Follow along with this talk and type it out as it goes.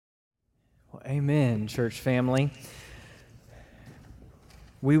Amen, church family.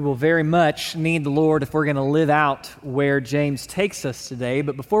 We will very much need the Lord if we're going to live out where James takes us today.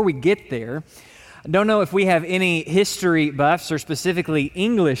 But before we get there, I don't know if we have any history buffs or specifically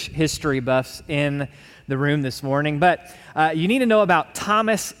English history buffs in the room this morning, but you need to know about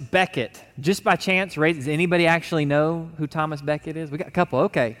Thomas Becket. Just by chance, does anybody actually know who Thomas Becket is? We got a couple,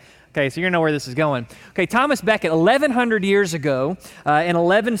 okay, so you're going to know where this is going. Okay, Thomas Becket, 1,100 years ago, in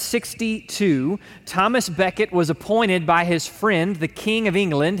 1162, Thomas Becket was appointed by his friend, the King of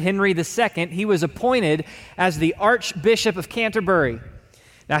England, Henry II. He was appointed as the Archbishop of Canterbury.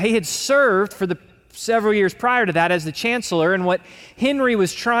 Now, he had served for the several years prior to that as the chancellor, and what Henry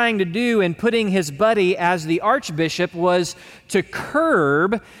was trying to do in putting his buddy as the archbishop was to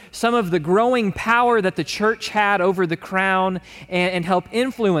curb some of the growing power that the church had over the crown and help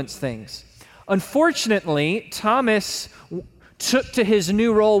influence things. Unfortunately, Thomas took to his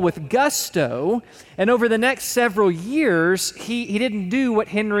new role with gusto, and over the next several years, he didn't do what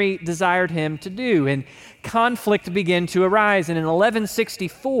Henry desired him to do, and conflict began to arise. And in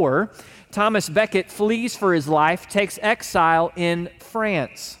 1164, Thomas Becket flees for his life, takes exile in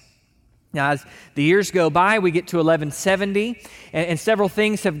France. Now, as the years go by, we get to 1170, and several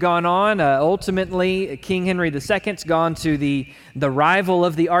things have gone on. Ultimately, King Henry II's gone to the rival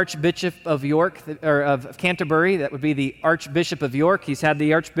of the Archbishop of York, or of Canterbury. That would be the Archbishop of York. He's had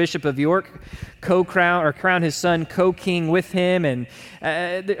the Archbishop of York crown his son co-king with him, and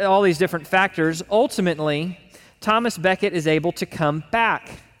all these different factors. Ultimately, Thomas Becket is able to come back.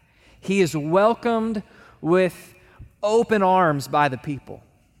 He is welcomed with open arms by the people.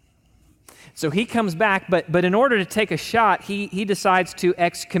 So he comes back, but in order to take a shot, he decides to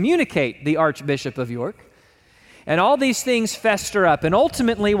excommunicate the Archbishop of York. And all these things fester up. And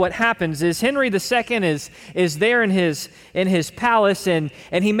ultimately what happens is Henry II is there in his palace, and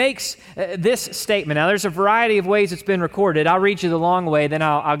he makes this statement. Now there's a variety of ways it's been recorded. I'll read you the long way, then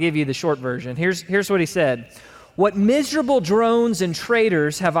I'll give you the short version. Here's what he said. "What miserable drones and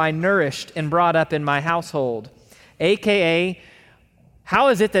traitors have I nourished and brought up in my household?" AKA, how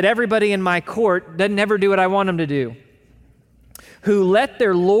is it that everybody in my court doesn't ever do what I want them to do? "Who let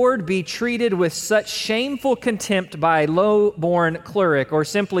their lord be treated with such shameful contempt by a low-born cleric," or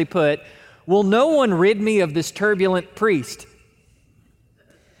simply put, will no one rid me of this turbulent priest?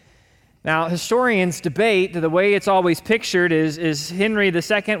 Now, historians debate. The way it's always pictured is Henry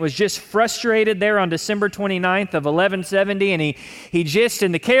II was just frustrated there on December 29th of 1170, and he just,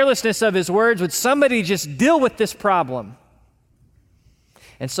 in the carelessness of his words, would somebody just deal with this problem?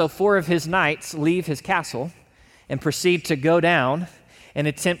 And so 4 of his knights leave his castle and proceed to go down and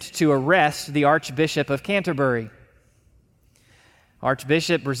attempt to arrest the Archbishop of Canterbury.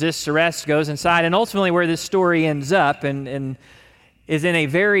 Archbishop resists arrest, goes inside, and ultimately where this story ends up and is in a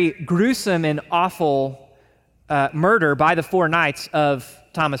very gruesome and awful murder by the 4 knights of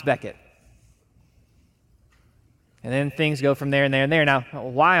Thomas Becket. And then things go from there and there and there. Now,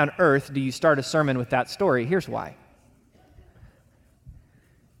 why on earth do you start a sermon with that story? Here's why.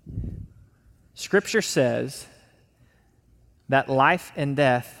 Scripture says that life and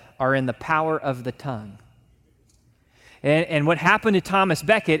death are in the power of the tongue. And what happened to Thomas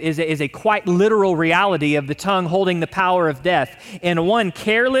Becket is a quite literal reality of the tongue holding the power of death. In one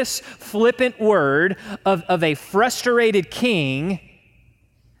careless, flippant word of a frustrated king,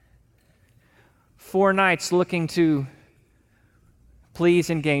 4 knights looking to please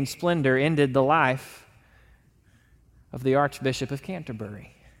and gain splendor ended the life of the Archbishop of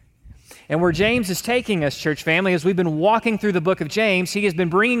Canterbury. And where James is taking us, church family, as we've been walking through the book of James, he has been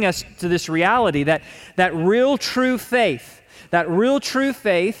bringing us to this reality that real true faith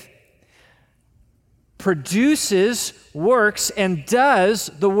produces, works, and does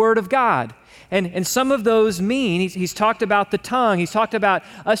the Word of God. And some of those mean, he's talked about the tongue. He's talked about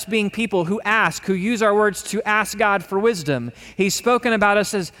us being people who ask, who use our words to ask God for wisdom. He's spoken about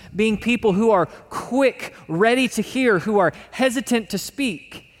us as being people who are quick, ready to hear, who are hesitant to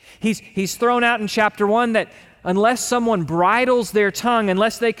speak. He's thrown out in chapter 1 that unless someone bridles their tongue,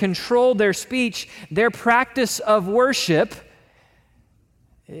 unless they control their speech, their practice of worship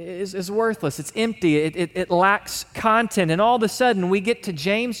is worthless. It's empty. It lacks content. And all of a sudden, we get to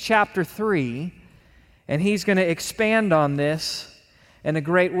James chapter 3, and he's going to expand on this in a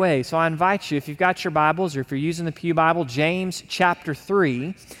great way. So I invite you, if you've got your Bibles or if you're using the Pew Bible, James chapter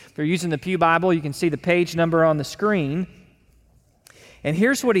 3. If you're using the Pew Bible, you can see the page number on the screen. And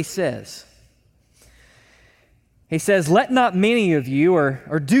here's what he says. He says, "Let not many of you,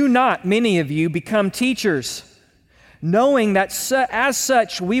 or do not many of you, become teachers, knowing that as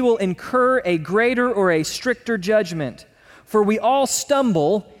such we will incur a greater or a stricter judgment. For we all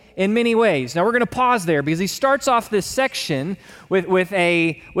stumble in many ways. Now we're going to pause there because he starts off this section with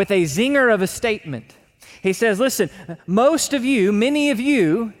a zinger of a statement. He says, listen, most of you, many of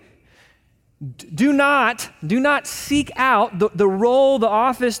you, do not seek out the role, the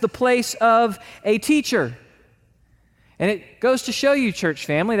office, the place of a teacher. And it goes to show you, church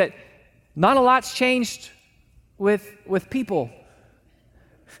family, that not a lot's changed with people.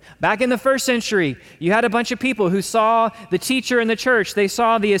 Back in the first century, you had a bunch of people who saw the teacher in the church. They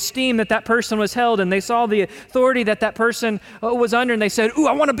saw the esteem that person was held, and they saw the authority that person was under, and they said, ooh,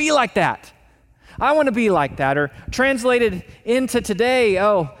 I want to be like that. I want to be like that. Or translated into today,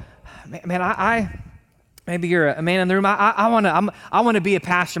 oh, man, maybe you're a man in the room. I want to be a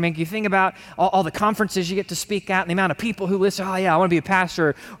pastor. Man, you think about all the conferences you get to speak at and the amount of people who listen. Oh yeah, I want to be a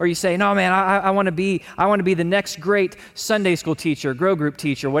pastor. Or you say, no, man, I want to be the next great Sunday school teacher, grow group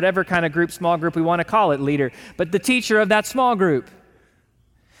teacher, whatever kind of group, small group we want to call it, leader. But the teacher of that small group.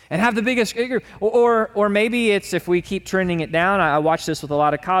 And have the biggest group. Or maybe it's, if we keep trending it down, I watch this with a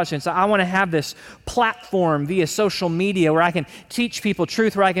lot of college students, I want to have this platform via social media where I can teach people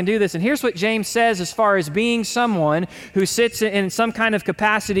truth, where I can do this. And here's what James says as far as being someone who sits in some kind of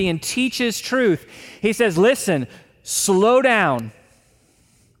capacity and teaches truth. He says, listen, slow down.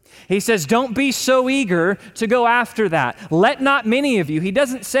 He says, don't be so eager to go after that. Let not many of you, he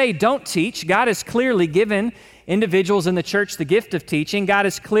doesn't say don't teach. God has clearly given individuals in the church the gift of teaching. God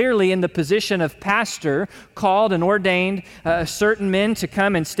is clearly in the position of pastor, called and ordained certain men to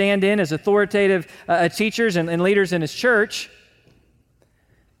come and stand in as authoritative teachers and leaders in his church.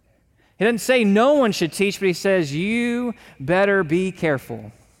 He doesn't say no one should teach, but he says you better be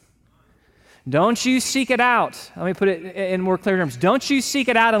careful. Don't you seek it out. Let me put it in more clear terms. Don't you seek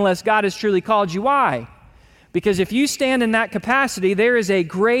it out unless God has truly called you. Why? Because if you stand in that capacity, there is a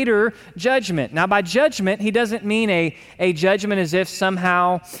greater judgment. Now, by judgment, he doesn't mean a judgment as if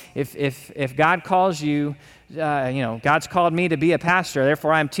somehow, if God calls you, God's called me to be a pastor,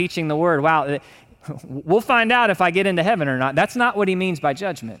 therefore I'm teaching the word. Wow, we'll find out if I get into heaven or not. That's not what he means by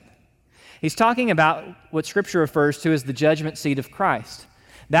judgment. He's talking about what Scripture refers to as the judgment seat of Christ.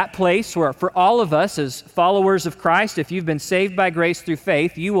 That place where, for all of us as followers of Christ, if you've been saved by grace through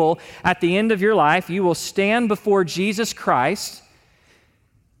faith, you will, at the end of your life, you will stand before Jesus Christ.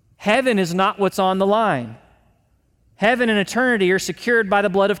 Heaven is not what's on the line. Heaven and eternity are secured by the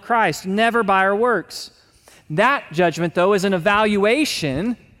blood of Christ, never by our works. That judgment, though, is an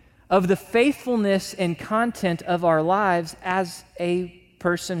evaluation of the faithfulness and content of our lives as a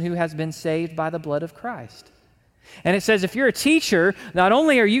person who has been saved by the blood of Christ. And it says if you're a teacher, not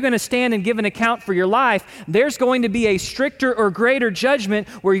only are you going to stand and give an account for your life, there's going to be a stricter or greater judgment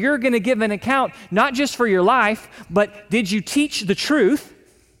where you're going to give an account not just for your life, but did you teach the truth?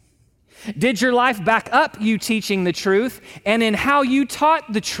 Did your life back up you teaching the truth? And in how you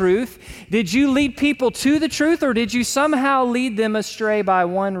taught the truth, did you lead people to the truth, or did you somehow lead them astray by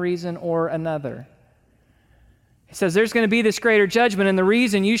one reason or another? He says there's going to be this greater judgment, and the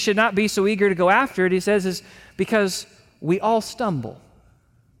reason you should not be so eager to go after it, he says, is because we all stumble.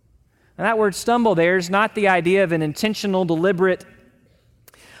 And that word stumble there is not the idea of an intentional, deliberate,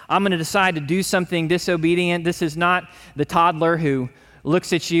 I'm going to decide to do something disobedient. This is not the toddler who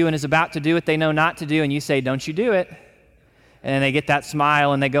looks at you and is about to do what they know not to do, and you say, don't you do it. And they get that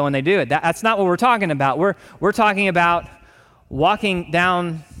smile and they go and they do it. That's not what we're talking about. We're talking about walking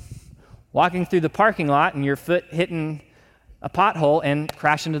through the parking lot and your foot hitting a pothole and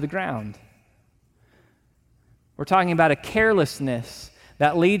crashing to the ground. We're talking about a carelessness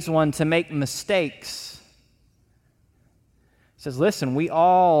that leads one to make mistakes. It says, listen, we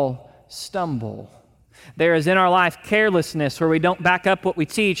all stumble. There is in our life carelessness where we don't back up what we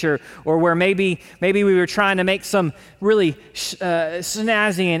teach, or where maybe we were trying to make some really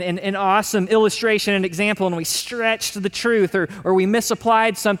snazzy and awesome illustration and example, and we stretched the truth, or we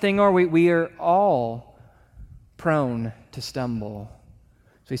misapplied something, or we are all prone to stumble.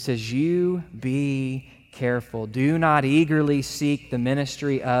 So he says, you be careful. Do not eagerly seek the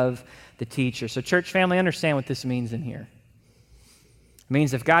ministry of the teacher. So church family, understand what this means in here. It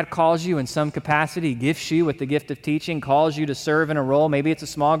means if God calls you in some capacity, gifts you with the gift of teaching, calls you to serve in a role, maybe it's a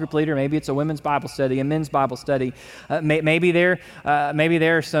small group leader, maybe it's a women's Bible study, a men's Bible study, maybe there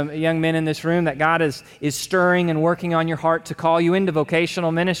are some young men in this room that God is stirring and working on your heart to call you into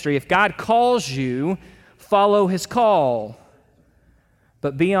vocational ministry. If God calls you, follow his call,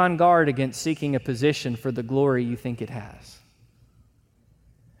 but be on guard against seeking a position for the glory you think it has.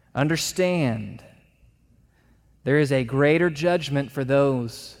 Understand there is a greater judgment for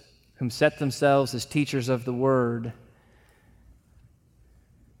those whom set themselves as teachers of the word.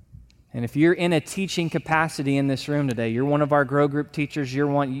 And if you're in a teaching capacity in this room today, you're one of our Grow Group teachers,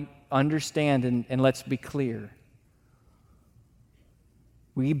 you understand, and let's be clear.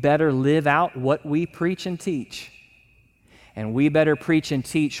 We better live out what we preach and teach. And we better preach and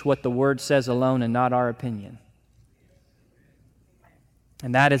teach what the Word says alone and not our opinion.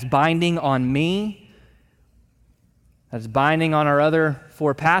 And that is binding on me. That's binding on our other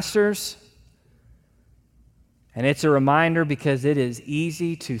 4 pastors. And it's a reminder because it is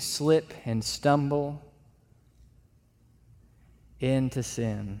easy to slip and stumble into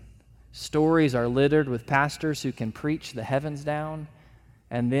sin. Stories are littered with pastors who can preach the heavens down,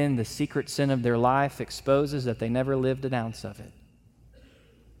 and then the secret sin of their life exposes that they never lived an ounce of it.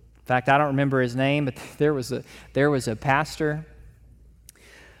 In fact, I don't remember his name, but there was a pastor,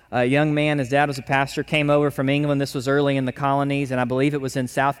 a young man, his dad was a pastor, came over from England. This was early in the colonies, and I believe it was in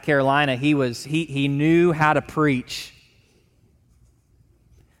South Carolina. He knew how to preach.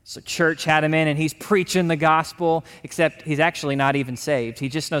 So church had him in, and he's preaching the gospel, except he's actually not even saved. He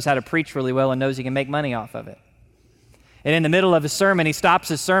just knows how to preach really well and knows he can make money off of it. And in the middle of his sermon, he stops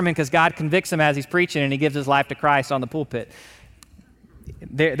his sermon because God convicts him as he's preaching, and he gives his life to Christ on the pulpit.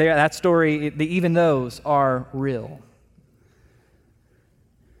 That story, even those are real.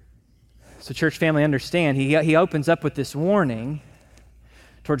 So church family, understand, he opens up with this warning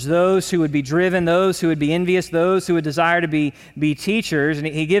towards those who would be driven, those who would be envious, those who would desire to be teachers. And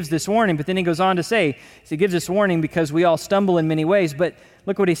he gives this warning, but then he goes on to say, he gives this warning because we all stumble in many ways. But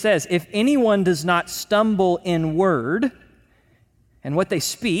look what he says. If anyone does not stumble in word and what they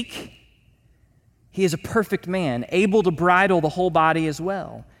speak, he is a perfect man, able to bridle the whole body as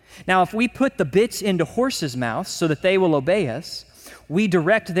well. Now, if we put the bits into horses' mouths so that they will obey us, we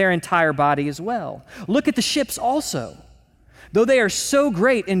direct their entire body as well. Look at the ships also. Though they are so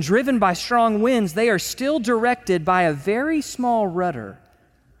great and driven by strong winds, they are still directed by a very small rudder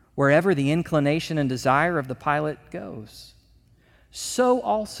wherever the inclination and desire of the pilot goes. So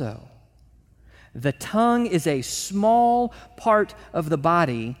also, the tongue is a small part of the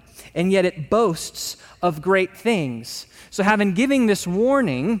body, and yet it boasts of great things. So having given this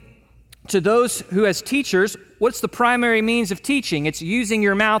warning to those who as teachers, what's the primary means of teaching? It's using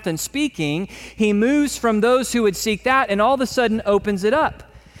your mouth and speaking. He moves from those who would seek that and all of a sudden opens it up.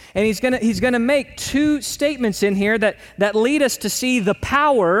 And he's gonna make 2 statements in here that lead us to see the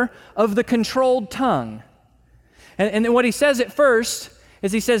power of the controlled tongue. And what he says at first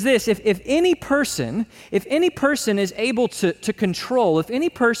is he says this, if any person is able to control, if any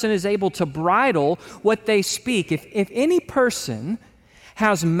person is able to bridle what they speak, if any person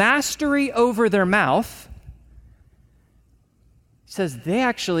has mastery over their mouth, says they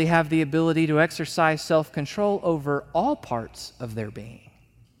actually have the ability to exercise self-control over all parts of their being.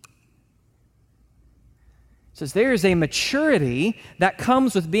 It says there is a maturity that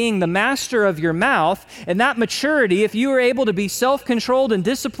comes with being the master of your mouth, and that maturity, if you are able to be self-controlled and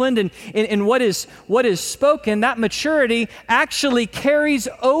disciplined in what is spoken, that maturity actually carries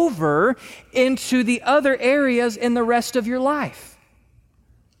over into the other areas in the rest of your life.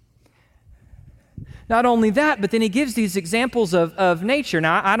 Not only that, but then he gives these examples of nature.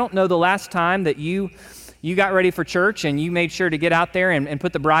 Now, I don't know the last time that you got ready for church and you made sure to get out there and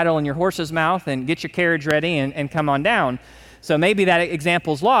put the bridle in your horse's mouth and get your carriage ready and come on down. So maybe that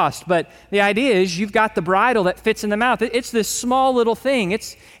example's lost, but the idea is you've got the bridle that fits in the mouth. It's this small little thing.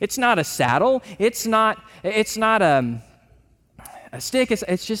 It's not a saddle. It's not a stick.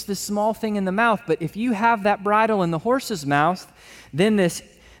 It's just this small thing in the mouth. But if you have that bridle in the horse's mouth, then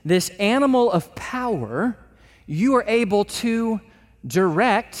this animal of power, you are able to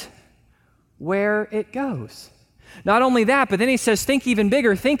direct where it goes. Not only that, but then he says, think even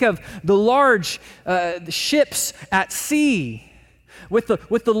bigger. Think of the large ships at sea with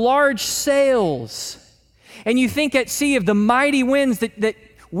the large sails. And you think at sea of the mighty winds that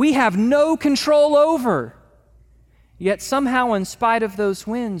we have no control over. Yet somehow, in spite of those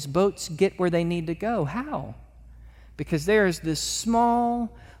winds, boats get where they need to go. How? Because there's this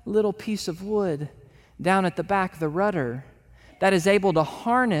small little piece of wood down at the back of the rudder that is able to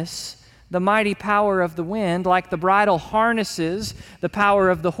harness the mighty power of the wind, like the bridle harnesses the power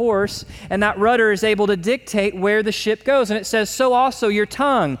of the horse, and that rudder is able to dictate where the ship goes. And it says, so also your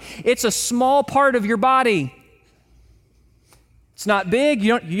tongue. It's a small part of your body. It's not big.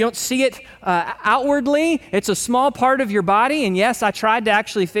 You don't see it outwardly. It's a small part of your body. And yes, I tried to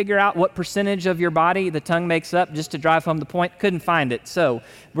actually figure out what percentage of your body the tongue makes up just to drive home the point. Couldn't find it. So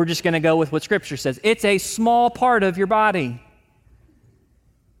we're just going to go with what Scripture says. It's a small part of your body.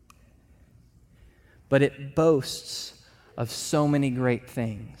 But it boasts of so many great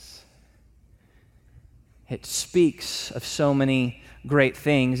things. It speaks of so many great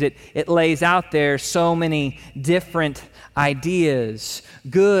things. It lays out there so many different ideas,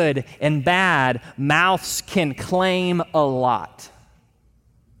 good and bad. Mouths can claim a lot.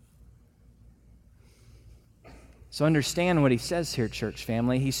 So understand what he says here, church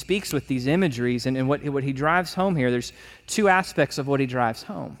family. He speaks with these imageries, and what he drives home here, there's two aspects of what he drives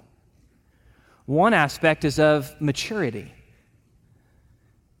home. One aspect is of maturity.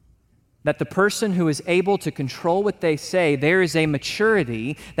 That the person who is able to control what they say, there is a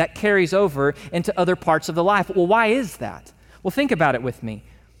maturity that carries over into other parts of the life. Well, why is that? Well, think about it with me.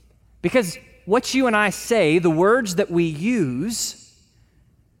 Because what you and I say, the words that we use,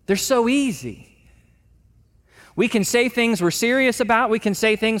 they're so easy. We can say things we're serious about. We can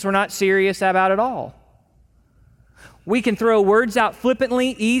say things we're not serious about at all. We can throw words out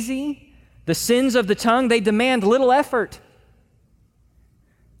flippantly, easy. The sins of the tongue, they demand little effort.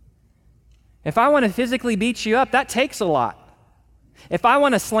 If I want to physically beat you up, that takes a lot. If I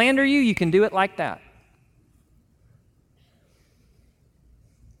want to slander you, you can do it like that.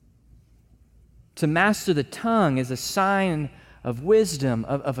 To master the tongue is a sign of wisdom,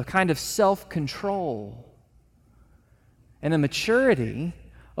 of a kind of self-control, and a maturity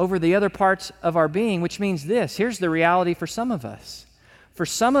over the other parts of our being, which means this. Here's the reality for some of us. For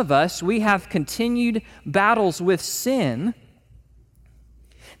some of us, we have continued battles with sin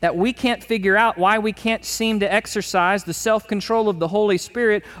that we can't figure out why we can't seem to exercise the self-control of the Holy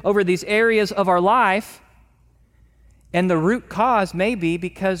Spirit over these areas of our life. And the root cause may be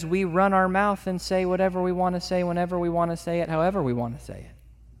because we run our mouth and say whatever we want to say, whenever we want to say it, however we want to say it.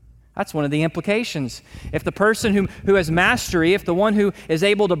 That's one of the implications. If the person who has mastery, if the one who is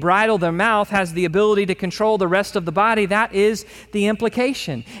able to bridle their mouth has the ability to control the rest of the body, that is the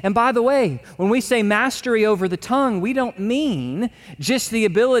implication. And by the way, when we say mastery over the tongue, we don't mean just the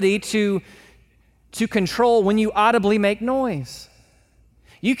ability to control when you audibly make noise.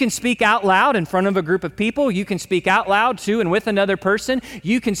 You can speak out loud in front of a group of people. You can speak out loud to and with another person.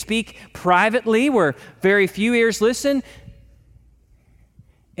 You can speak privately where very few ears listen.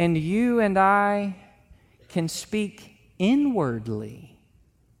 And you and I can speak inwardly.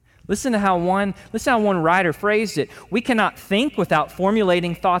 Listen to how one writer phrased it. We cannot think without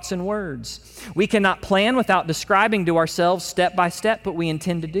formulating thoughts and words. We cannot plan without describing to ourselves step by step what we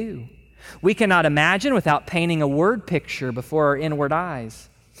intend to do. We cannot imagine without painting a word picture before our inward eyes.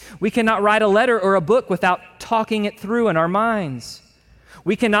 We cannot write a letter or a book without talking it through in our minds.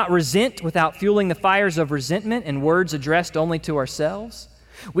 We cannot resent without fueling the fires of resentment in words addressed only to ourselves.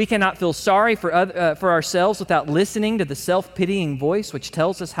 We cannot feel sorry for ourselves without listening to the self-pitying voice which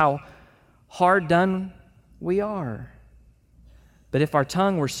tells us how hard done we are. But if our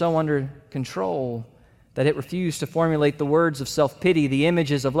tongue were so under control that it refused to formulate the words of self-pity, the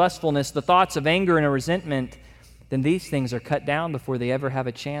images of lustfulness, the thoughts of anger and resentment, then these things are cut down before they ever have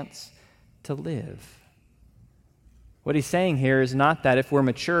a chance to live. What he's saying here is not that if we're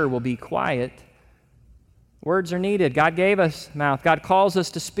mature, we'll be quiet. Words are needed. God gave us mouth. God calls us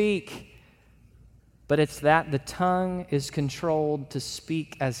to speak. But it's that the tongue is controlled to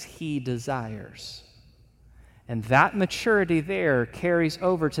speak as He desires. And that maturity there carries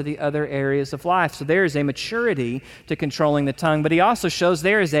over to the other areas of life. So there is a maturity to controlling the tongue, but he also shows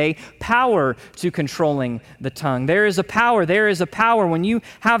there is a power to controlling the tongue. There is a power. There is a power. When you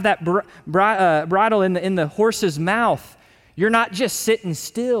have that bridle in the horse's mouth, you're not just sitting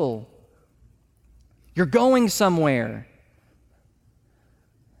still. You're going somewhere.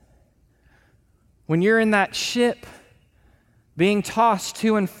 When you're in that ship being tossed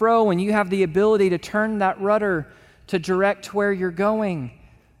to and fro, and you have the ability to turn that rudder to direct where you're going,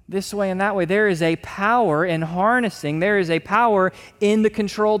 this way and that way, there is a power in harnessing. There is a power in the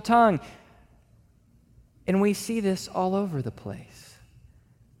controlled tongue. And we see this all over the place.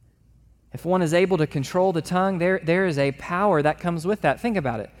 If one is able to control the tongue, there is a power that comes with that. Think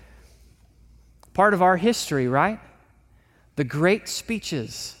about it. Part of our history, right? The great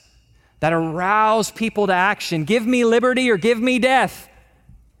speeches that arouse people to action. Give me liberty or give me death.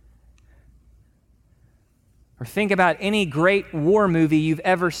 Or think about any great war movie you've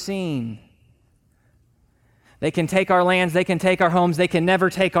ever seen. They can take our lands, they can take our homes, they can never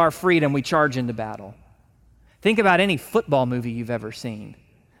take our freedom. We charge into battle. Think about any football movie you've ever seen.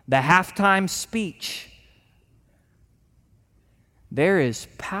 The halftime speech. There is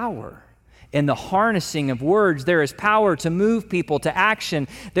power in the harnessing of words. There is power to move people to action.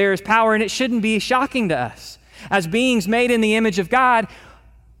 There is power, and it shouldn't be shocking to us. As beings made in the image of God,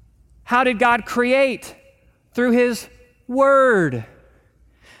 how did God create? Through His Word.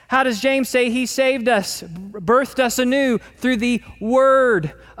 How does James say He saved us, birthed us anew? Through the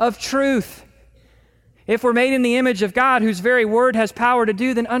Word of truth. If we're made in the image of God, whose very word has power to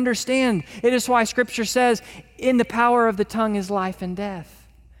do, then understand it is why Scripture says, in the power of the tongue is life and death.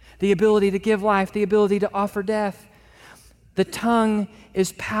 The ability to give life, the ability to offer death. The tongue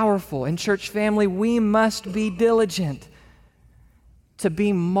is powerful. And church family, we must be diligent to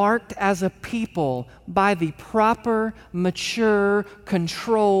be marked as a people by the proper, mature,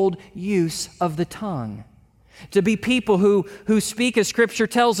 controlled use of the tongue. To be people who speak as Scripture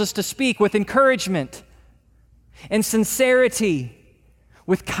tells us to speak, with encouragement and sincerity,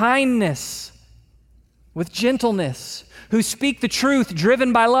 with kindness, with gentleness, who speak the truth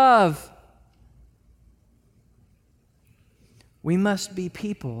driven by love. We must be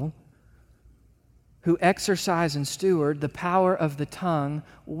people who exercise and steward the power of the tongue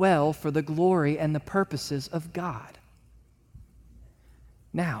well for the glory and the purposes of God.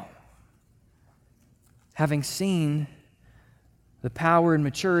 Now, having seen the power and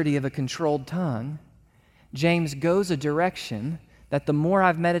maturity of a controlled tongue, James goes a direction that the more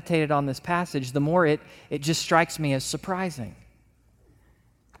I've meditated on this passage, the more it just strikes me as surprising.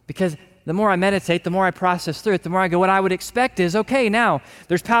 Because the more I meditate, the more I process through it, the more I go, what I would expect is, okay, now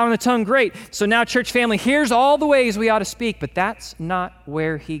there's power in the tongue, great. So now, church family, here's all the ways we ought to speak, but that's not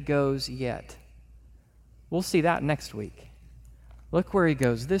where he goes yet. We'll see that next week. Look where he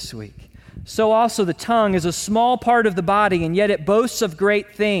goes this week. So also the tongue is a small part of the body, and yet it boasts of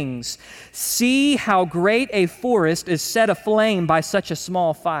great things. See how great a forest is set aflame by such a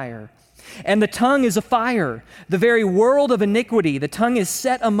small fire. And the tongue is a fire, the very world of iniquity. The tongue is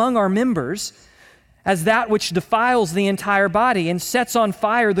set among our members as that which defiles the entire body and sets on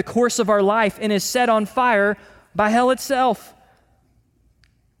fire the course of our life and is set on fire by hell itself.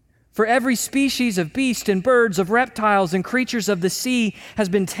 For every species of beast and birds, of reptiles and creatures of the sea has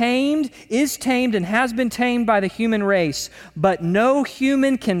been tamed, is tamed, and has been tamed by the human race. But no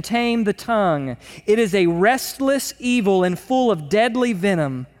human can tame the tongue. It is a restless evil and full of deadly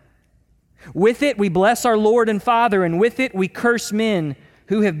venom. With it we bless our Lord and Father, and with it we curse men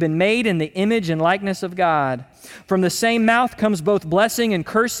who have been made in the image and likeness of God. From the same mouth comes both blessing and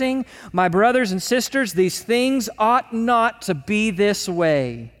cursing. My brothers and sisters, these things ought not to be this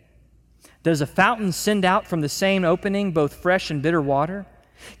way. Does a fountain send out from the same opening both fresh and bitter water?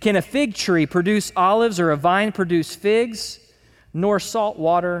 Can a fig tree produce olives, or a vine produce figs? Nor salt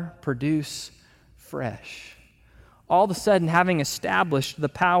water produce fresh. All of a sudden, having established the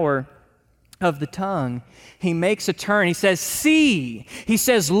power of the tongue, he makes a turn. He says, see. He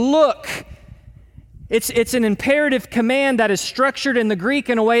says, look. It's an imperative command that is structured in the Greek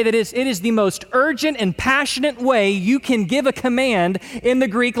in a way that it is the most urgent and passionate way you can give a command in the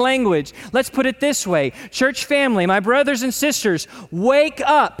Greek language. Let's put it this way. Church family, my brothers and sisters, wake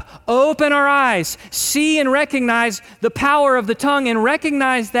up, open our eyes, see and recognize the power of the tongue, and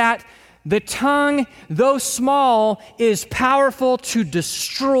recognize that the tongue, though small, is powerful to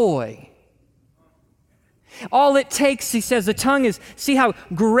destroy. All it takes, he says, the tongue is, see how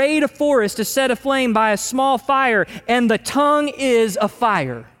great a forest is set aflame by a small fire, and the tongue is a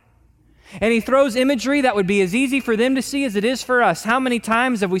fire. And he throws imagery that would be as easy for them to see as it is for us. How many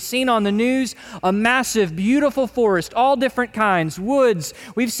times have we seen on the news a massive, beautiful forest, all different kinds, woods,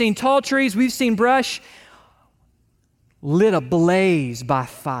 we've seen tall trees, we've seen brush, lit ablaze by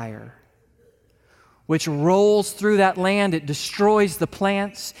fire, which rolls through that land. It destroys the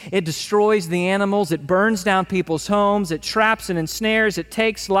plants. It destroys the animals. It burns down people's homes. It traps and ensnares. It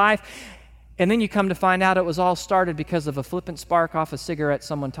takes life. And then you come to find out it was all started because of a flippant spark off a cigarette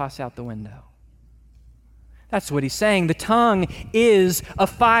someone tossed out the window. That's what he's saying. The tongue is a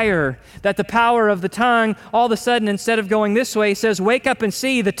fire. That the power of the tongue, all of a sudden, instead of going this way, he says, wake up and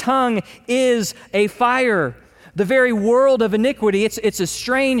see. The tongue is a fire. The very world of iniquity. It's a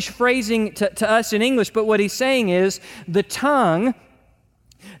strange phrasing to us in English, but what he's saying is the tongue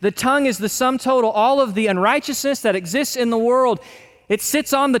is the sum total. All of the unrighteousness that exists in the world, it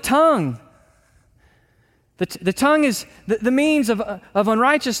sits on the tongue. The tongue is the means of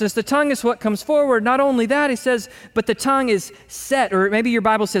unrighteousness. The tongue is what comes forward. Not only that, he says, but the tongue is set, or maybe your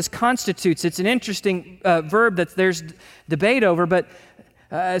Bible says constitutes. It's an interesting verb that there's debate over, but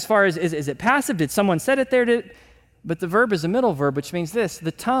as far as, is it passive? Did someone set it there? But the verb is a middle verb, which means this.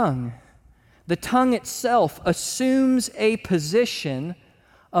 The tongue itself assumes a position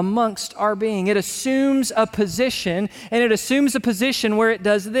amongst our being. It assumes a position, and it assumes a position where it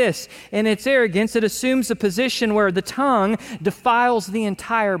does this. In its arrogance, it assumes a position where the tongue defiles the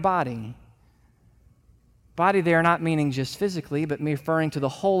entire body. Body there not meaning just physically, but referring to the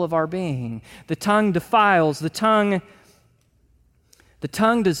whole of our being. The tongue defiles. The tongue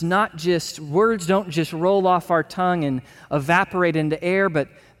does not just, words don't just roll off our tongue and evaporate into air, but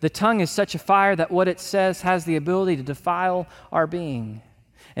The tongue is such a fire that what it says has the ability to defile our being.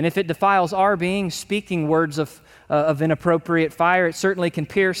 And if it defiles our being, speaking words of inappropriate fire, it certainly can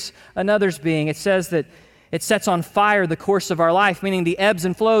pierce another's being. It says that it sets on fire the course of our life, meaning the ebbs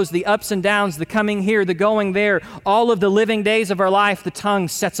and flows, the ups and downs, the coming here, the going there, all of the living days of our life, the tongue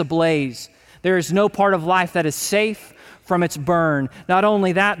sets ablaze. There is no part of life that is safe from its burn. Not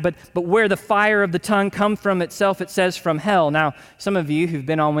only that, but where the fire of the tongue comes from itself, it says from hell. Now, some of you who've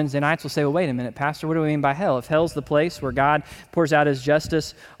been on Wednesday nights will say, well, wait a minute, Pastor, what do we mean by hell? If hell's the place where God pours out his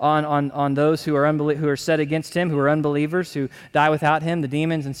justice on those who are set against him, who are unbelievers, who die without him, the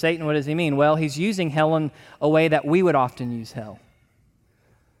demons and Satan, what does he mean? Well, he's using hell in a way that we would often use hell.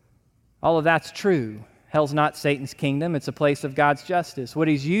 All of that's true. Hell's not Satan's kingdom. It's a place of God's justice. What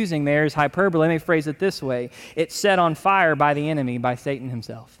he's using there is hyperbole. Let me phrase it this way. It's set on fire by the enemy, by Satan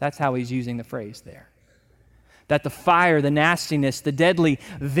himself. That's how he's using the phrase there. That the fire, the nastiness, the deadly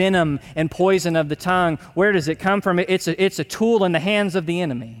venom and poison of the tongue, where does it come from? It's a tool in the hands of the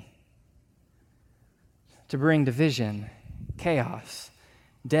enemy to bring division, chaos,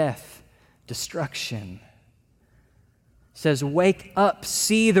 death, destruction. Says, wake up,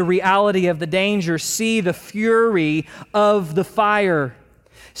 see the reality of the danger, see the fury of the fire.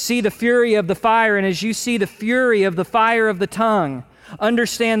 See the fury of the fire, and as you see the fury of the fire of the tongue,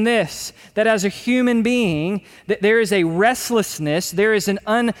 understand this, that as a human being, that there is a restlessness, there is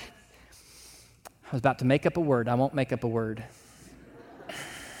I was about to make up a word. I won't make up a word. Let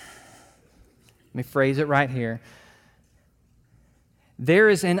me phrase it right here. There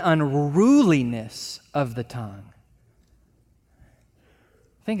is an unruliness of the tongue.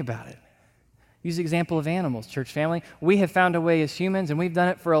 Think about it. Use the example of animals, church family. We have found a way as humans, and we've done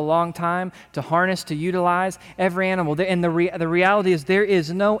it for a long time, to harness, to utilize every animal. And the reality is there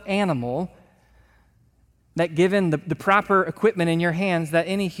is no animal that, given the proper equipment in your hands, that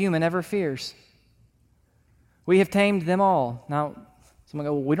any human ever fears. We have tamed them all. Now, someone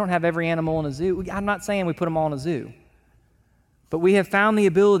go, well, we don't have every animal in a zoo. I'm not saying we put them all in a zoo. But we have found the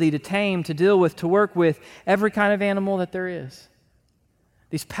ability to tame, to deal with, to work with every kind of animal that there is.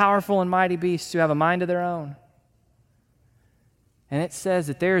 These powerful and mighty beasts who have a mind of their own. And it says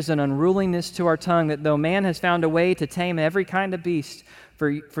that there is an unruliness to our tongue, that though man has found a way to tame every kind of beast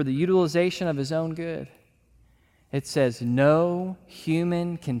for the utilization of his own good, it says no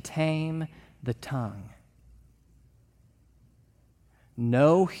human can tame the tongue.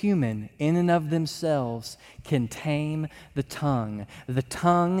 No human in and of themselves can tame the tongue. The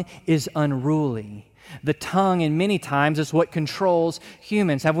tongue is unruly. The tongue, in many times, is what controls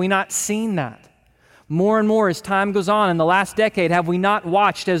humans. Have we not seen that? More and more as time goes on in the last decade, have we not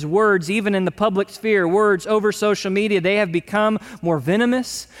watched as words, even in the public sphere, words over social media, they have become more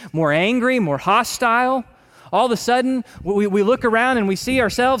venomous, more angry, more hostile. All of a sudden, we look around and we see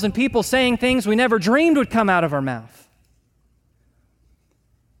ourselves and people saying things we never dreamed would come out of our mouth.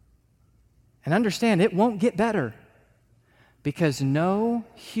 And understand, it won't get better, because no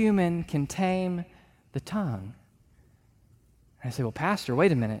human can tame the tongue. And I say, well, Pastor,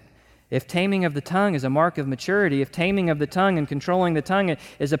 wait a minute. If taming of the tongue is a mark of maturity, if taming of the tongue and controlling the tongue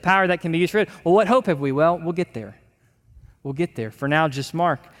is a power that can be used for it, well, what hope have we? Well, we'll get there. We'll get there. For now, just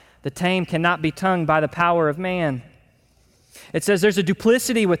mark, the tame cannot be tongued by the power of man. It says there's a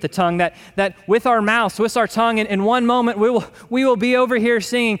duplicity with the tongue, that with our mouths, with our tongue, in one moment we will be over here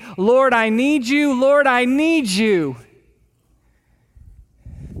singing, Lord, I need you, Lord, I need you.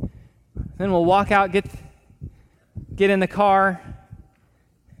 Then we'll walk out, get in the car,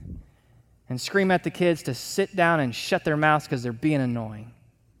 and scream at the kids to sit down and shut their mouths because they're being annoying.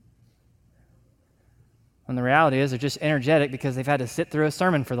 When the reality is they're just energetic because they've had to sit through a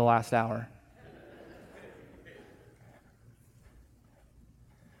sermon for the last hour.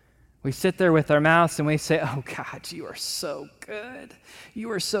 We sit there with our mouths and we say, oh God, you are so good.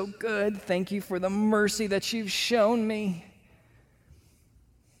 You are so good. Thank you for the mercy that you've shown me.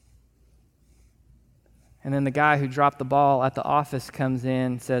 And then the guy who dropped the ball at the office comes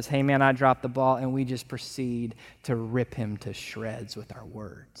in, says, hey man, I dropped the ball, and we just proceed to rip him to shreds with our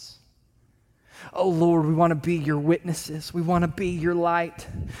words. Oh Lord, we want to be your witnesses. We want to be your light.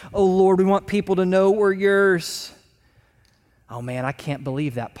 Oh Lord, we want people to know we're yours. Oh man, I can't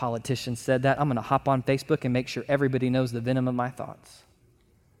believe that politician said that. I'm going to hop on Facebook and make sure everybody knows the venom of my thoughts.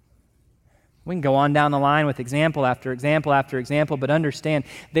 We can go on down the line with example after example after example, but understand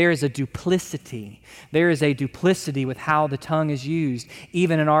there is a duplicity. There is a duplicity with how the tongue is used,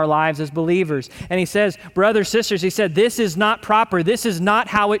 even in our lives as believers. And he says, brothers, sisters, he said, this is not proper. This is not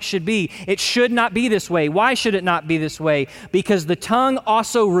how it should be. It should not be this way. Why should it not be this way? Because the tongue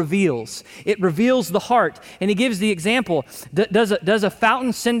also reveals. It reveals the heart. And he gives the example. Does a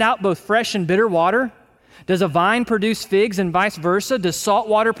fountain send out both fresh and bitter water? Does a vine produce figs and vice versa? Does salt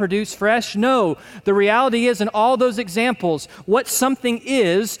water produce fresh? No. The reality is, in all those examples, what something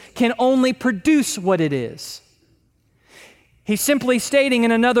is can only produce what it is. He's simply stating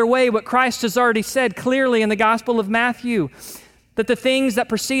in another way what Christ has already said clearly in the Gospel of Matthew, that the things that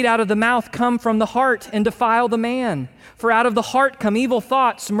proceed out of the mouth come from the heart and defile the man. For out of the heart come evil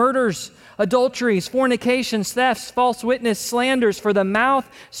thoughts, murders, adulteries, fornications, thefts, false witness, slanders, for the mouth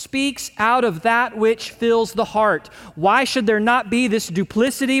speaks out of that which fills the heart. Why should there not be this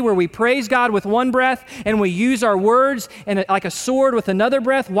duplicity where we praise God with one breath and we use our words and like a sword with another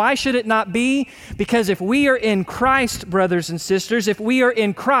breath? Why should it not be? Because if we are in Christ, brothers and sisters, if we are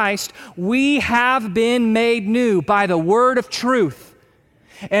in Christ, we have been made new by the word of truth.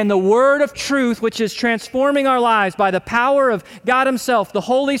 And the word of truth, which is transforming our lives by the power of God himself, the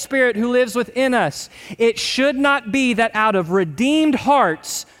Holy Spirit who lives within us, it should not be that out of redeemed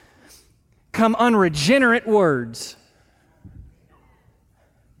hearts come unregenerate words.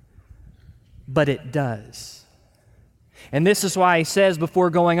 But it does. And this is why he says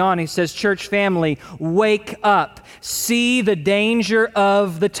before going on, he says, church family, wake up. See the danger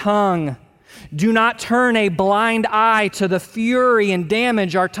of the tongue. Do not turn a blind eye to the fury and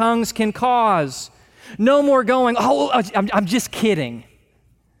damage our tongues can cause. No more going, I'm just kidding.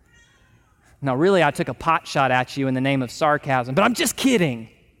 No, really, I took a pot shot at you in the name of sarcasm, but I'm just kidding.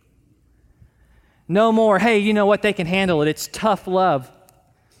 No more, hey, you know what, they can handle it. It's tough love.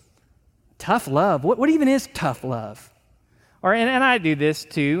 Tough love? What even is tough love? And I do this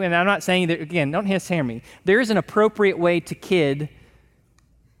too, and I'm not saying that, again, don't hear me. There is an appropriate way to kid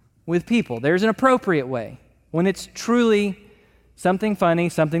with people. There's an appropriate way when it's truly something funny,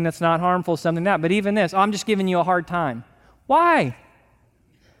 something that's not harmful, something not. But even this, I'm just giving you a hard time. Why?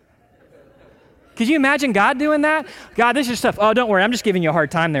 Could you imagine God doing that? God, this is stuff. Oh, don't worry, I'm just giving you a hard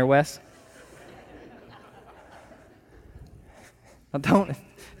time there, Wes.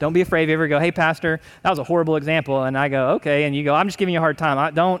 Don't be afraid if you ever go, hey, Pastor, that was a horrible example. And I go, okay. And you go, I'm just giving you a hard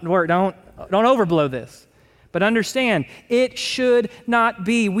time. Don't overblow this. But understand, it should not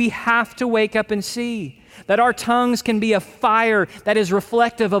be. We have to wake up and see that our tongues can be a fire that is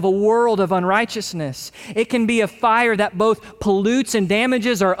reflective of a world of unrighteousness. It can be a fire that both pollutes and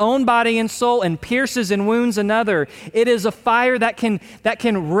damages our own body and soul and pierces and wounds another. It is a fire that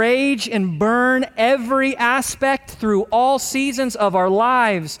can rage and burn every aspect through all seasons of our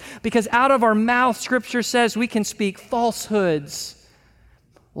lives, because out of our mouth, Scripture says, we can speak falsehoods.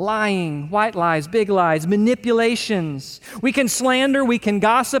 Lying, white lies, big lies, manipulations. We can slander, we can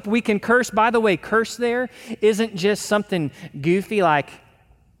gossip, we can curse. By the way, curse there isn't just something goofy like,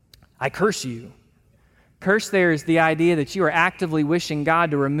 I curse you. Curse there is the idea that you are actively wishing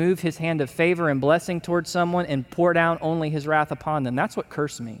God to remove his hand of favor and blessing towards someone and pour down only his wrath upon them. That's what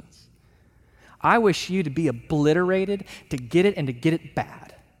curse means. I wish you to be obliterated, to get it and to get it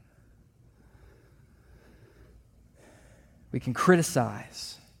bad. We can criticize.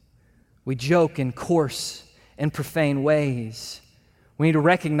 We joke in coarse and profane ways. We need to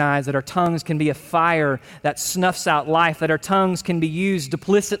recognize that our tongues can be a fire that snuffs out life, that our tongues can be used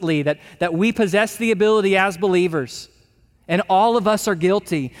duplicitly, that we possess the ability as believers. And all of us are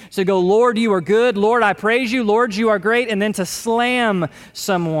guilty. So go, Lord, you are good. Lord, I praise you. Lord, you are great. And then to slam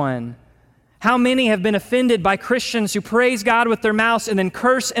someone. How many have been offended by Christians who praise God with their mouths and then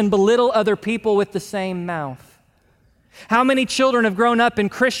curse and belittle other people with the same mouth? How many children have grown up in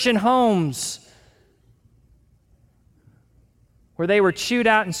Christian homes where they were chewed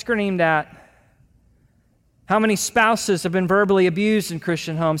out and screamed at? How many spouses have been verbally abused in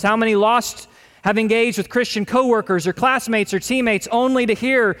Christian homes? How many lost have engaged with Christian coworkers or classmates or teammates only to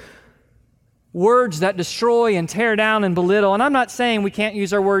hear words that destroy and tear down and belittle? And I'm not saying we can't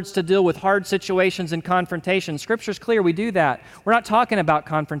use our words to deal with hard situations and confrontation. Scripture's clear, we do that. We're not talking about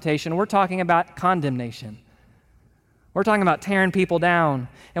confrontation. We're talking about condemnation. We're talking about tearing people down.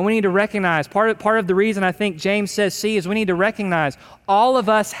 And we need to recognize, part of the reason I think James says see is we need to recognize all of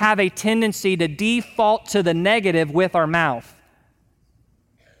us have a tendency to default to the negative with our mouth.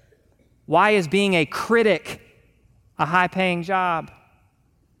 Why is being a critic a high-paying job?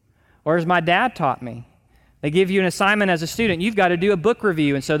 Or as my dad taught me, they give you an assignment as a student. You've got to do a book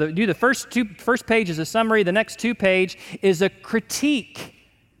review. And so do the first page is a summary. The next 2 pages is a critique.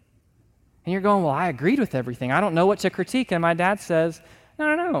 And you're going, well, I agreed with everything. I don't know what to critique. And my dad says,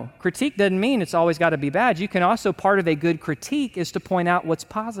 no. Critique doesn't mean it's always got to be bad. You can also, part of a good critique is to point out what's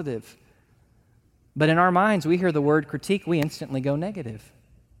positive. But in our minds, we hear the word critique, we instantly go negative.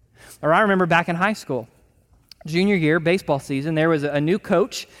 Or I remember back in high school, junior year, baseball season, there was a new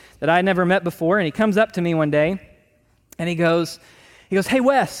coach that I had never met before, and he comes up to me one day, and he goes, hey,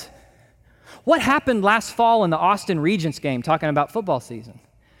 Wes, what happened last fall in the Austin Regents game, talking about football season?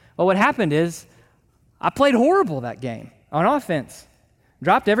 Well, what happened is I played horrible that game on offense.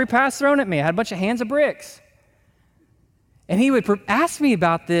 Dropped every pass thrown at me. I had a bunch of hands of bricks. And he would ask me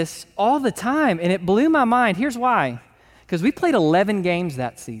about this all the time, and it blew my mind. Here's why. Because we played 11 games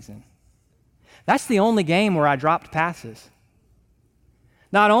that season. That's the only game where I dropped passes.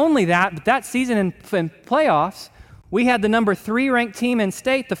 Not only that, but that season in playoffs, we had the number 3 ranked team in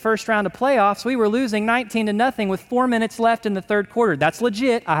state the first round of playoffs. We were losing 19-0 with 4 minutes left in the third quarter. That's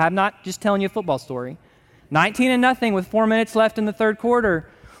legit. I have not just telling you a football story. 19-0 with 4 minutes left in the third quarter.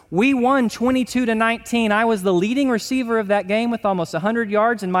 We won 22-19. I was the leading receiver of that game with almost 100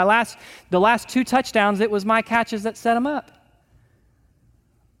 yards, and the last 2 touchdowns, it was my catches that set them up.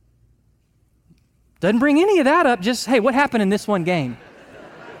 Doesn't bring any of that up, just, hey, what happened in this one game?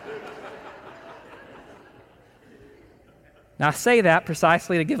 Now, I say that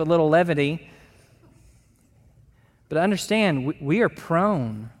precisely to give a little levity, but understand, we are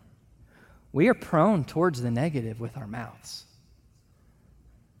prone towards the negative with our mouths.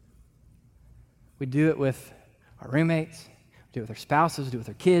 We do it with our roommates, we do it with our spouses, we do it with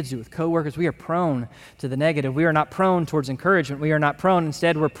our kids, we do it with coworkers. We are prone to the negative. We are not prone towards encouragement. We are not prone.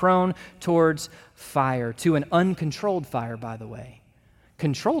 Instead, we're prone towards fire, to an uncontrolled fire, by the way.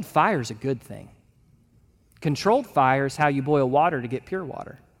 Controlled fire is a good thing. Controlled fire is how you boil water to get pure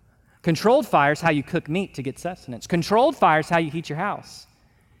water. Controlled fire is how you cook meat to get sustenance. Controlled fire is how you heat your house.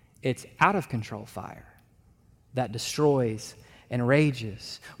 It's out of control fire that destroys and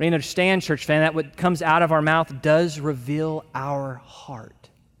rages. We need to understand, church fan, that what comes out of our mouth does reveal our heart.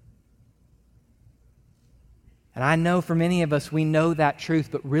 And I know for many of us, we know that truth,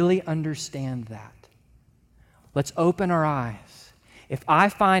 but really understand that. Let's open our eyes. If I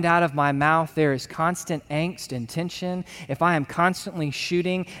find out of my mouth there is constant angst and tension, if I am constantly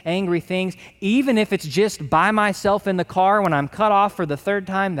shooting angry things, even if it's just by myself in the car when I'm cut off for the 3rd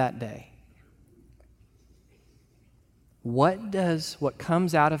time that day, what does what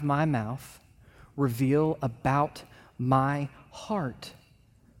comes out of my mouth reveal about my heart?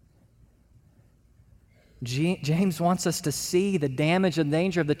 James wants us to see the damage and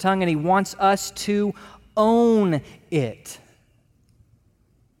danger of the tongue, and he wants us to own it.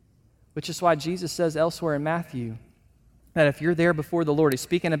 Which is why Jesus says elsewhere in Matthew that if you're there before the Lord, he's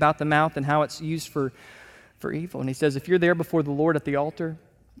speaking about the mouth and how it's used for evil. And he says, if you're there before the Lord at the altar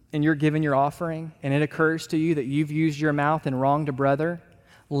and you're giving your offering and it occurs to you that you've used your mouth and wronged a brother,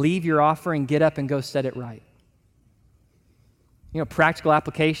 leave your offering, get up and go set it right. You know, practical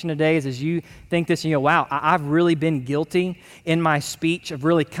application today is as you think this, and you go, wow, I've really been guilty in my speech of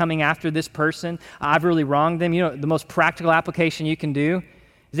really coming after this person. I've really wronged them. You know, the most practical application you can do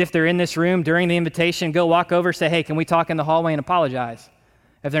is if they're in this room during the invitation, go walk over, say, hey, can we talk in the hallway and apologize?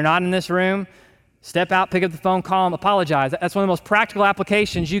 If they're not in this room, step out, pick up the phone, call them, apologize. That's one of the most practical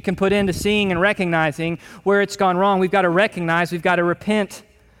applications you can put into seeing and recognizing where it's gone wrong. We've got to recognize, we've got to repent.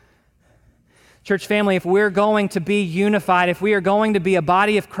 Church family, if we're going to be unified, if we are going to be a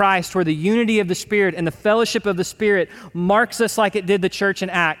body of Christ where the unity of the Spirit and the fellowship of the Spirit marks us like it did the church in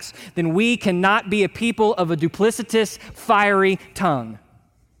Acts, then we cannot be a people of a duplicitous, fiery tongue.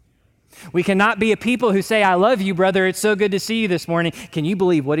 We cannot be a people who say, I love you, brother. It's so good to see you this morning. Can you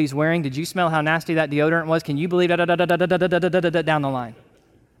believe what he's wearing? Did you smell how nasty that deodorant was? Can you believe down the line?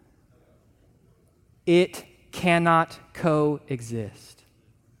 It cannot coexist.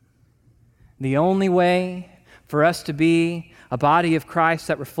 The only way for us to be a body of Christ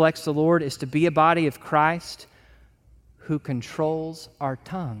that reflects the Lord is to be a body of Christ who controls our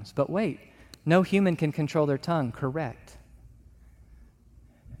tongues. But wait, no human can control their tongue, correct?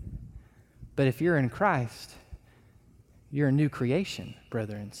 But if you're in Christ, you're a new creation,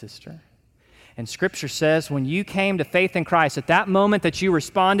 brother and sister. And Scripture says when you came to faith in Christ, at that moment that you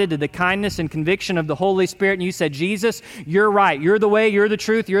responded to the kindness and conviction of the Holy Spirit and you said, Jesus, you're right. You're the way, you're the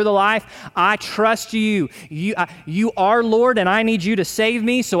truth, you're the life. I trust you. You are Lord, and I need you to save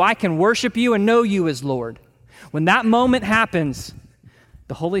me so I can worship you and know you as Lord. When that moment happens,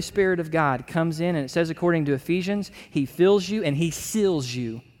 the Holy Spirit of God comes in, and it says according to Ephesians, He fills you and He seals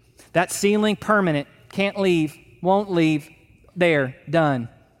you. That sealing, permanent, can't leave, won't leave, there, done.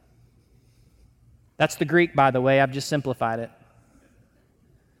 That's the Greek, by the way. I've just simplified it.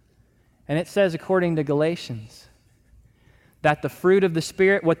 And it says, according to Galatians, that the fruit of the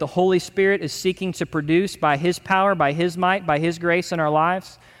Spirit, what the Holy Spirit is seeking to produce by His power, by His might, by His grace in our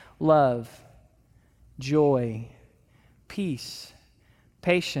lives, love, joy, peace,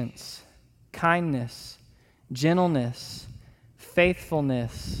 patience, kindness, gentleness,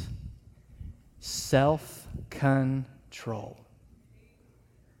 faithfulness, self-control.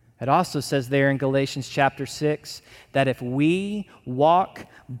 It also says there in Galatians chapter 6 that if we walk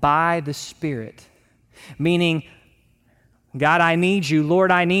by the Spirit, meaning, God, I need you.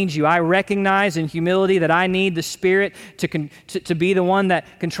 Lord, I need you. I recognize in humility that I need the Spirit to be the one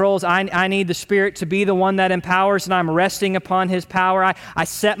that controls. I need the Spirit to be the one that empowers, and I'm resting upon His power. I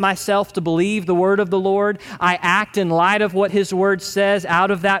set myself to believe the word of the Lord. I act in light of what His word says out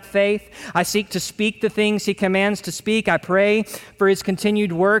of that faith. I seek to speak the things He commands to speak. I pray for His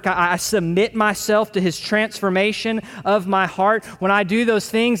continued work. I submit myself to His transformation of my heart. When I do those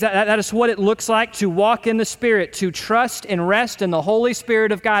things, that is what it looks like to walk in the Spirit, to trust and rest in the Holy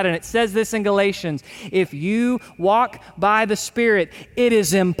Spirit of God. And it says this in Galatians, if you walk by the Spirit, it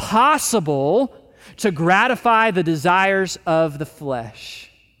is impossible to gratify the desires of the flesh.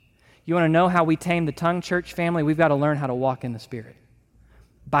 You want to know how we tame the tongue, church family? We've got to learn how to walk in the Spirit,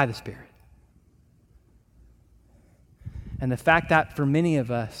 by the Spirit. And the fact that for many of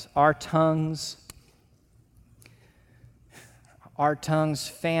us, our tongues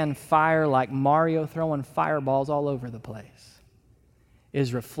fan fire like Mario throwing fireballs all over the place,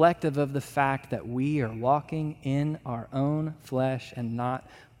 is reflective of the fact that we are walking in our own flesh and not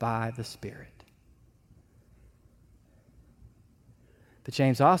by the Spirit. But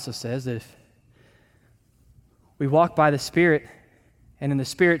James also says that if we walk by the Spirit and in the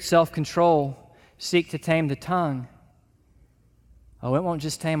Spirit's self-control seek to tame the tongue, it won't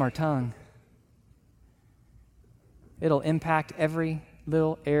just tame our tongue. It'll impact every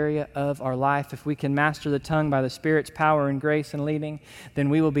little area of our life. If we can master the tongue by the Spirit's power and grace and leading, then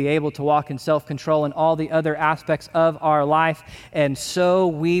we will be able to walk in self-control in all the other aspects of our life. And so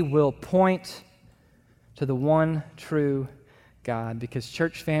we will point to the one true God. Because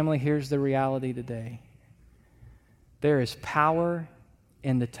church family, here's the reality today. There is power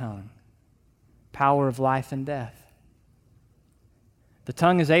in the tongue. Power of life and death. The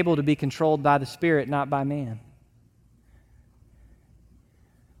tongue is able to be controlled by the Spirit, not by man.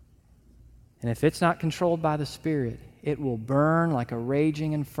 And if it's not controlled by the Spirit, it will burn like a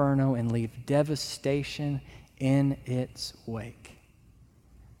raging inferno and leave devastation in its wake.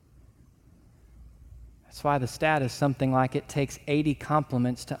 That's why the stat is something like it takes 80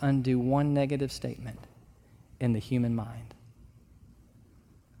 compliments to undo one negative statement in the human mind.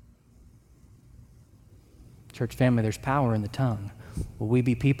 Church family, there's power in the tongue. Will we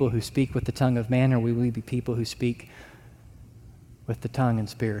be people who speak with the tongue of man, or will we be people who speak with the tongue and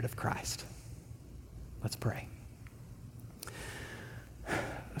Spirit of Christ? Let's pray.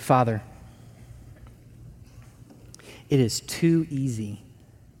 Father, it is too easy.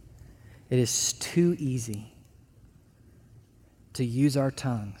 It is too easy to use our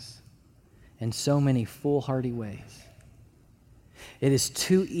tongues in so many foolhardy ways. It is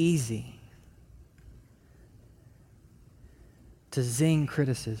too easy to zing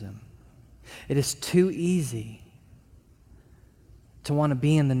criticism. It is too easy to want to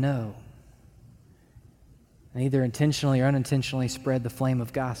be in the know and either intentionally or unintentionally spread the flame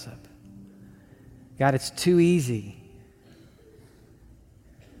of gossip. God, it's too easy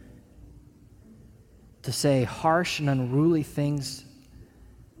to say harsh and unruly things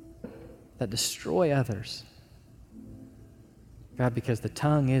that destroy others. God, because the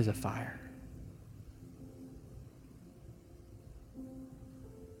tongue is a fire.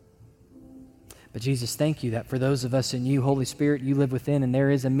 But Jesus, thank you that for those of us in you, Holy Spirit, you live within, and there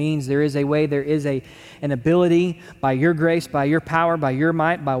is a means, there is a way, there is an ability by your grace, by your power, by your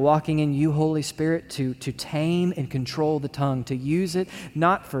might, by walking in you, Holy Spirit, to tame and control the tongue, to use it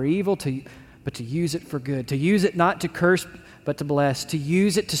not for evil, but to use it for good, to use it not to curse, but to bless, to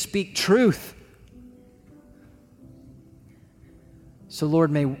use it to speak truth. So Lord,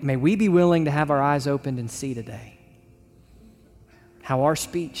 may we be willing to have our eyes opened and see today how our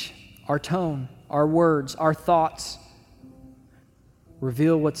speech, our tone, our words, our thoughts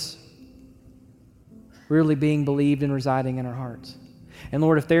reveal what's really being believed and residing in our hearts. And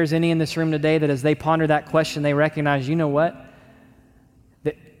Lord, if there's any in this room today that as they ponder that question, they recognize, you know what?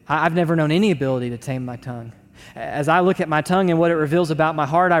 That I've never known any ability to tame my tongue. As I look at my tongue and what it reveals about my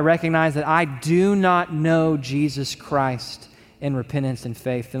heart, I recognize that I do not know Jesus Christ in repentance and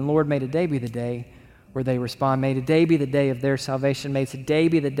faith. And Lord, may today be the day where they respond. May today be the day of their salvation. May today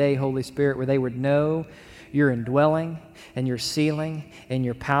be the day, Holy Spirit, where they would know your indwelling and your sealing and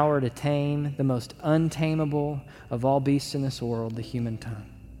your power to tame the most untamable of all beasts in this world, the human tongue.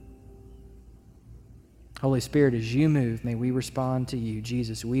 Holy Spirit, as you move, may we respond to you.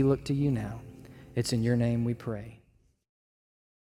 Jesus, we look to you now. It's in your name we pray.